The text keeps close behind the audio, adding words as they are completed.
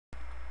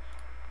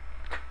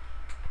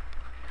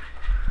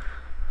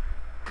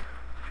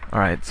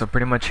Alright, so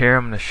pretty much here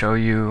I'm going to show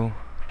you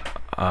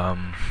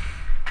um,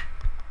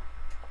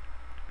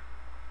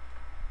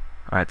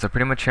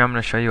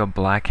 a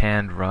black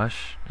hand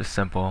rush. Just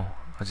simple.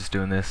 I was just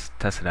doing this,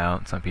 test it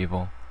out, some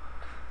people.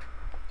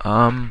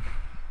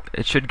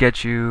 It should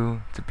get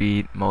you to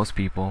beat most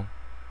people.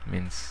 I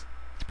mean, it's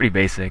pretty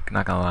basic,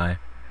 not gonna lie. It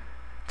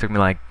took me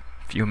like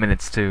a few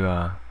minutes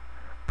to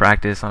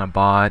practice on a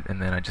bot,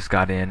 and then I just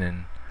got in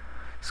and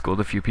schooled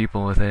a few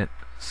people with it.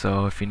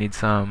 So if you need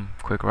some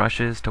quick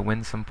rushes to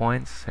win some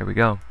points, here we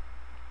go.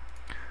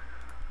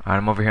 Alright,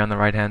 I'm over here on the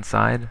right hand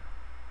side,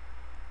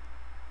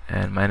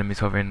 and my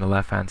enemy's over in the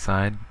left hand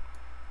side,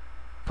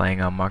 playing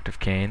Marked of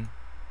Kane.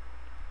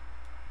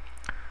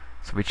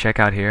 So we check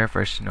out here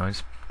first,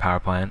 just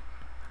power plant.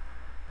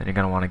 Then you're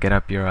gonna want to get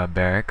up your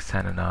barracks,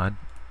 hand a nod.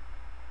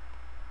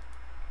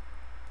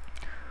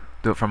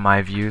 Do it from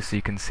my view so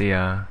you can see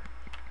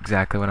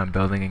exactly what I'm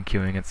building and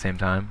queuing at the same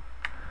time.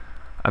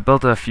 I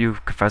built a few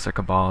Confessor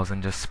Cabals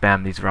and just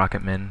spam these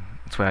rocketmen.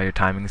 That's why all your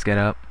timings get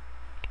up.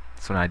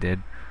 That's what I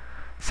did.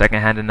 Second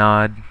hand a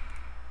nod.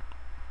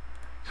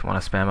 Just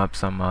want to spam up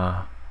some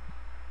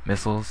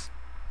missile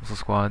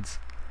squads.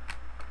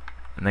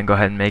 And then go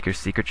ahead and make your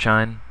secret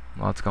shine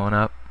while it's going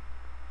up.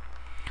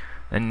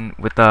 And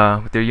with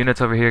your units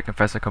over here,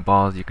 Confessor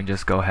Cabals, you can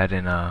just go ahead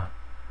and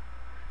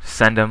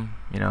send them,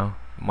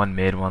 one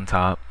mid, one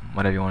top,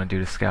 whatever you want to do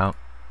to scout.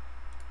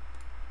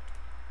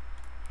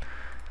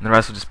 And the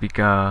rest will just be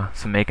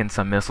making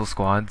some missile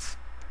squads.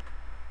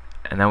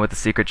 And then with the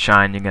secret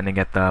shine, you're gonna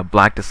get the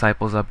Black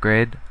Disciples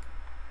upgrade,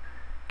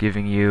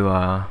 giving you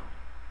a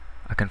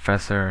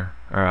confessor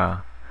or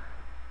a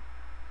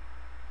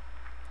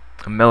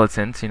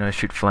militant,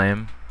 shoot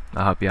flame.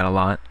 That'll help you out a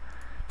lot.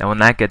 Now when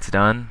that gets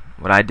done,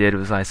 what I did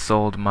was I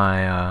sold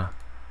my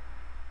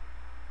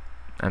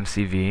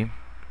MCV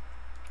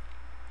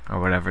or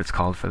whatever it's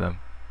called for the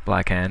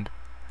black hand,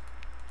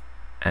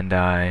 and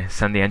I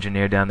send the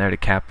engineer down there to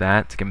cap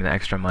that to give me the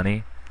extra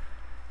money.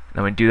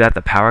 Now when you do that,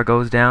 the power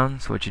goes down.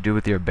 So what you do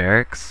with your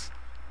barracks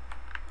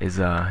is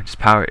it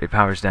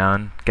powers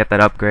down. Get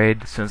that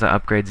upgrade. As soon as that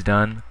upgrade's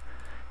done,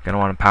 you're gonna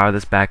want to power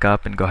this back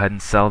up and go ahead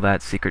and sell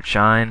that secret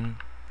shine.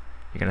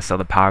 You're gonna sell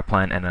the power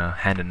plant and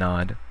hand a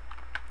nod.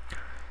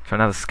 So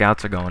now the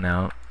scouts are going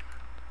out,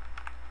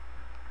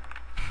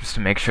 just to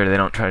make sure they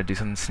don't try to do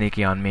something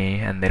sneaky on me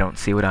and they don't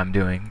see what I'm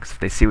doing. Because if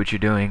they see what you're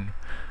doing,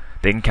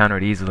 they can counter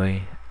it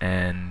easily.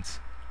 And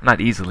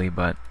not easily,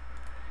 but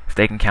if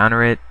they can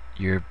counter it,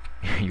 you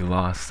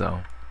lost.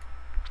 So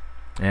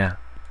yeah,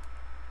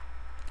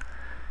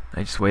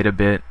 I just wait a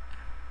bit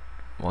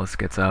while this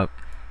gets up.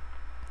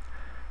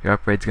 Your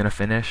upgrade's gonna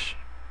finish.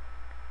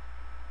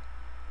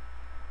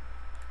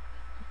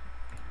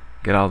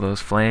 Get all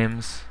those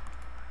flames.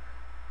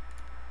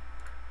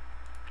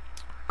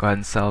 Go ahead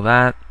and sell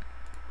that.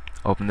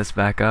 Open this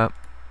back up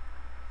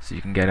so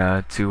you can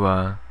get two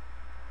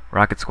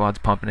rocket squads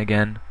pumping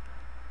again.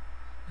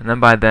 And then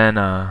by then,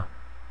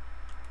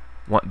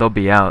 they'll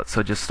be out.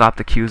 So just stop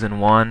the queues in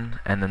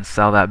one, and then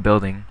sell that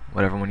building,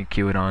 whatever one you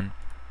queue it on.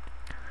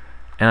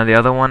 And on the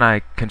other one, I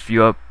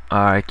queue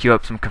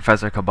up some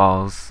Confessor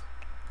Cabals,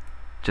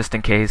 just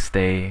in case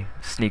they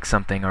sneak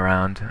something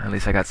around. At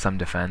least I got some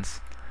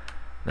defense.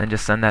 Then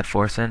just send that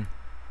force in.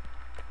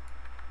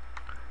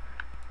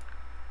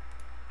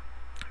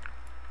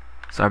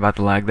 Sorry about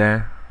the lag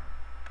there.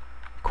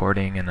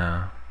 Recording and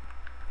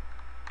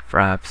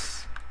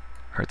fraps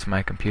hurts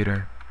my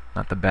computer.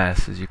 Not the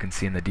best, as you can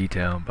see in the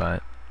detail,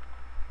 but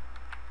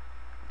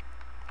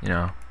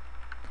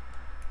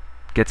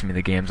gets me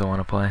the games I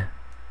want to play.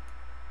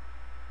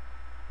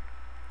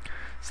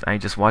 So now you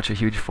just watch a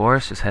huge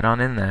force, just head on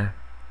in there.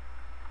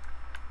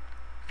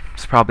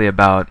 It's probably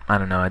about, I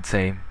don't know, I'd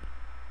say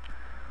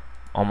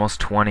almost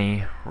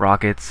 20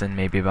 rockets and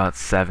maybe about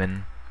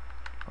 7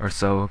 or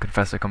so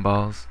Confessor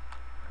Cabals,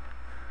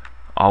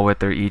 all with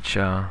their each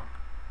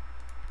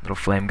little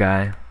flame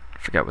guy.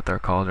 Forget what they're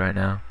called right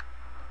now.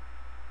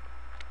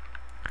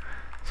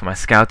 So my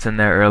scout's in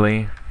there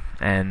early,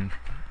 and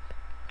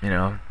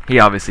he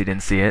obviously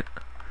didn't see it.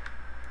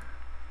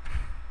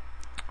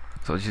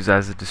 So I'll just use that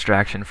as a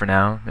distraction for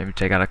now. Maybe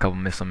take out a couple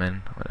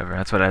missilemen, whatever.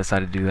 That's what I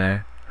decided to do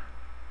there.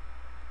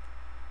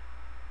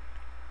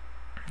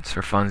 It's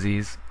for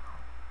funsies.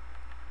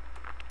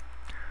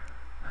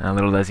 And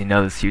little does he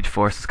know, this huge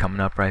force is coming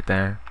up right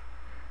there.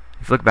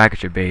 If you look back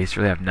at your base,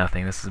 you really have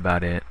nothing. This is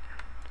about it.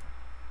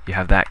 You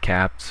have that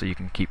capped, so you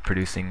can keep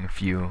producing a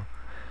few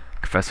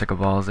Confessor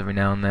Cabals every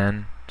now and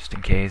then, just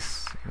in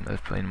case, even though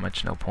there's pretty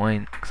much no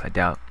point, because I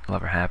doubt it'll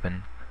ever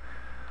happen.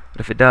 But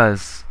if it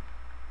does,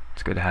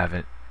 it's good to have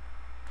it.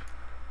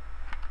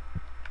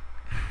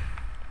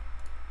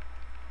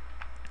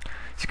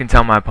 So you can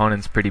tell my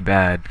opponent's pretty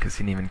bad, because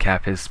he didn't even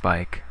cap his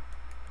spike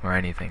or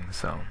anything,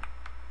 so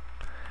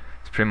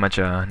it's pretty much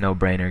a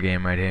no-brainer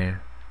game right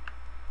here.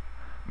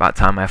 About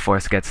time my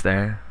force gets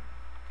there.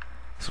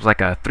 This was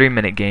like a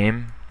 3-minute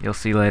game. You'll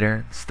see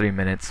later. It's 3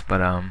 minutes,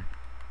 but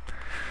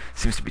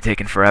seems to be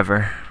taking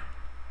forever.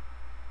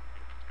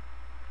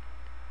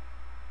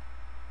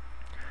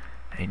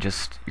 And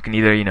you can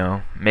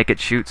either, make it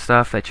shoot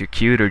stuff that you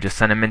queued, or just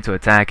send them in to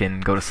attack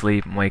and go to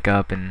sleep and wake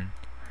up in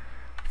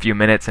a few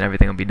minutes and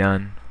everything will be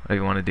done.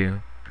 Whatever you want to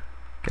do.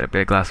 Get a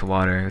big glass of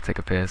water, go take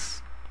a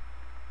piss.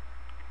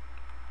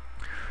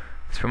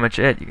 That's pretty much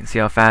it. You can see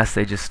how fast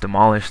they just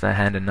demolished that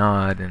hand and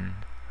nod, and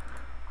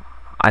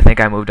I think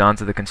I moved on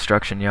to the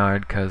construction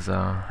yard because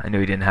I knew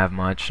he didn't have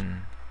much,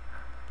 and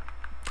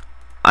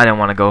I didn't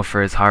want to go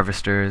for his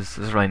harvesters.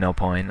 There's really no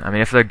point. I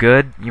mean, if they're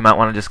good, you might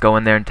want to just go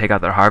in there and take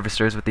out their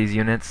harvesters with these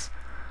units,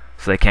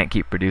 so they can't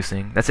keep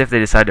producing. That's if they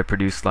decide to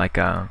produce like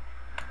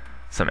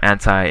some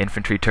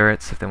anti-infantry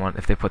turrets. If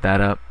they put that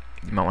up,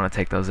 you might want to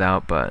take those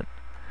out. But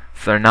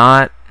if they're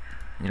not,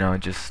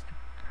 just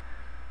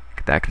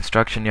get that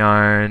construction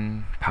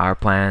yard, power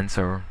plants,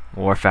 or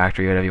war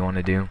factory, whatever you want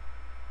to do.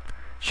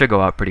 Should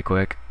go up pretty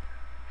quick.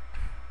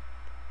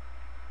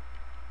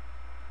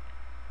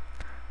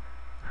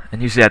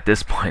 And usually at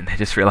this point, they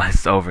just realize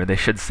it's over. They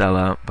should sell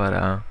out,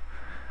 but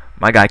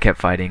my guy kept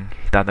fighting.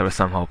 He thought there was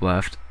some hope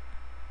left.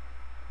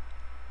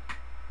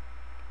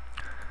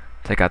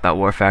 Take out that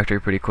war factory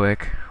pretty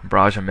quick.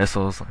 Barrage of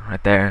missiles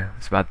right there.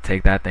 It's about to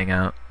take that thing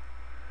out.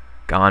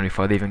 Gone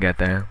before they even get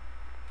there.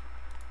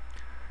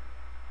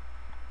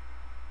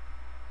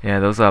 Yeah,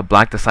 those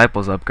Black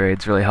Disciples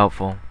upgrades really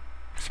helpful,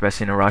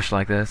 especially in a rush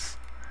like this.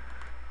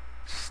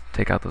 Just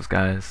take out those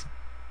guys,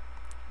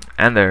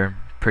 and they're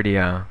pretty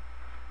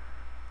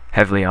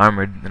heavily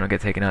armored. They don't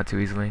get taken out too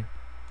easily.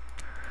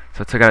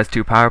 So I took out his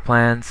 2 power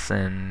plants,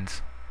 and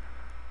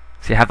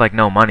see, I have like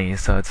no money,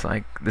 so it's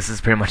like this is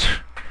pretty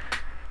much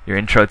your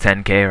intro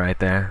 10k right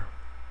there,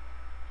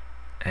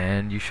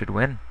 and you should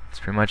win. It's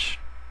pretty much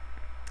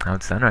how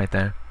it's done right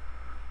there.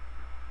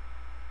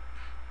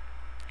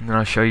 And then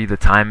I'll show you the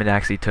time it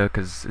actually took,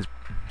 because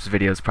this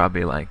video is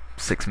probably like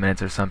 6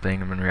 minutes or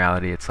something, and in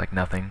reality it's like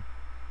nothing.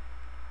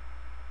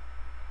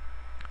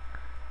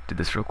 Did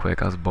this real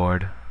quick, I was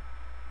bored.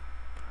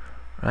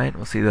 Right,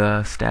 we'll see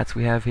the stats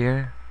we have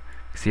here.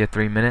 See at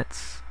 3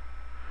 minutes.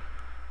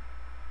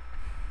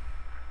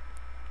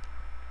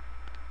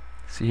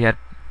 See, he had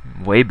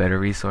way better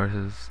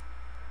resources,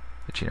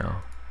 but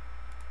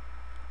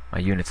my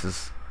units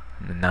is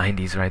in the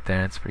 90s right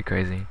there. It's pretty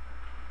crazy.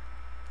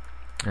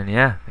 And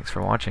yeah, thanks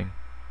for watching.